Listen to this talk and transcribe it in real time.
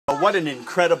what an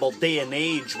incredible day and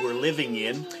age we're living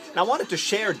in. And I wanted to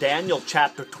share Daniel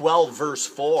chapter 12, verse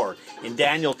 4. In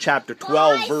Daniel chapter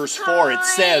 12, verse 4, it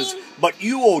says, "But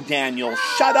you, O Daniel,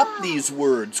 shut up these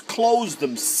words, close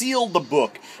them, seal the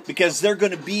book, because they're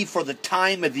going to be for the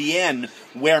time of the end,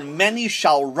 where many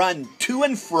shall run to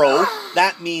and fro."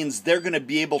 That means they're going to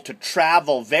be able to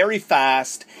travel very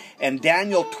fast. And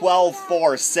Daniel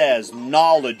 12:4 says,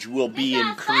 knowledge will be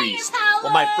increased.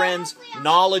 Well, my friends,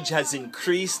 knowledge has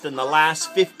increased in the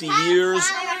last 50 years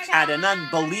at an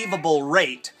unbelievable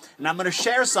rate. And I'm going to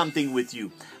share something with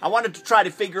you. I wanted to try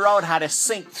to figure out how to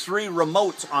sync 3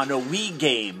 remotes on a Wii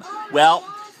game. Well,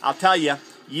 I'll tell you,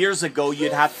 years ago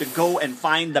you'd have to go and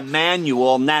find the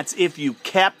manual, and that's if you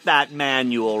kept that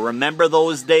manual. Remember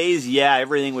those days? Yeah,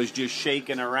 everything was just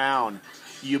shaking around.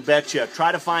 You betcha.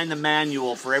 Try to find the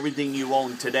manual for everything you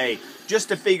own today, just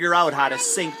to figure out how to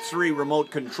sync 3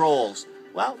 remote controls.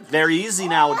 Well, very easy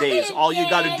nowadays. All you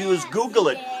got to do is Google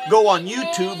it. Go on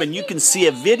YouTube and you can see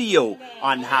a video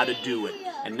on how to do it.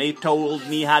 And they told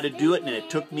me how to do it, and it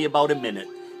took me about a minute.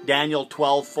 Daniel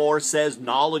 12:4 says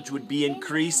knowledge would be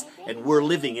increased, and we're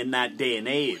living in that day and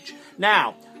age.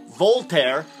 Now,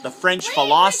 Voltaire, the French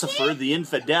philosopher, the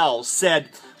infidel, said,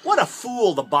 "What a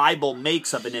fool the Bible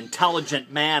makes of an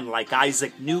intelligent man like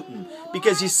Isaac Newton."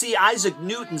 Because you see, Isaac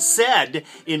Newton said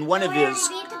in one of his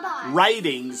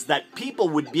writings that people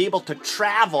would be able to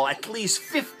travel at least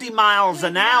 50 miles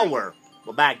an hour.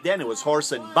 Well, back then it was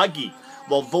horse and buggy.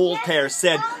 Well, Voltaire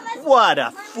said, "What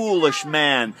a foolish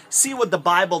man." See what the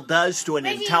Bible does to an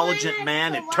intelligent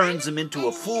man? It turns him into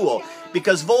a fool.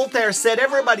 Because Voltaire said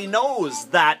everybody knows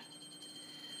that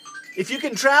if you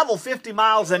can travel 50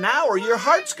 miles an hour, your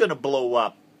heart's going to blow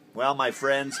up. Well, my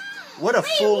friends, what a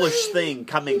foolish thing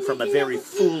coming from a very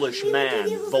foolish man,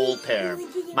 Voltaire.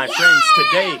 My friends,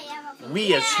 today,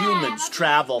 we as humans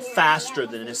travel faster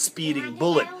than a speeding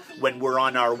bullet when we're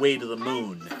on our way to the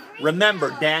moon. Remember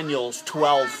Daniel's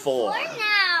 12:4.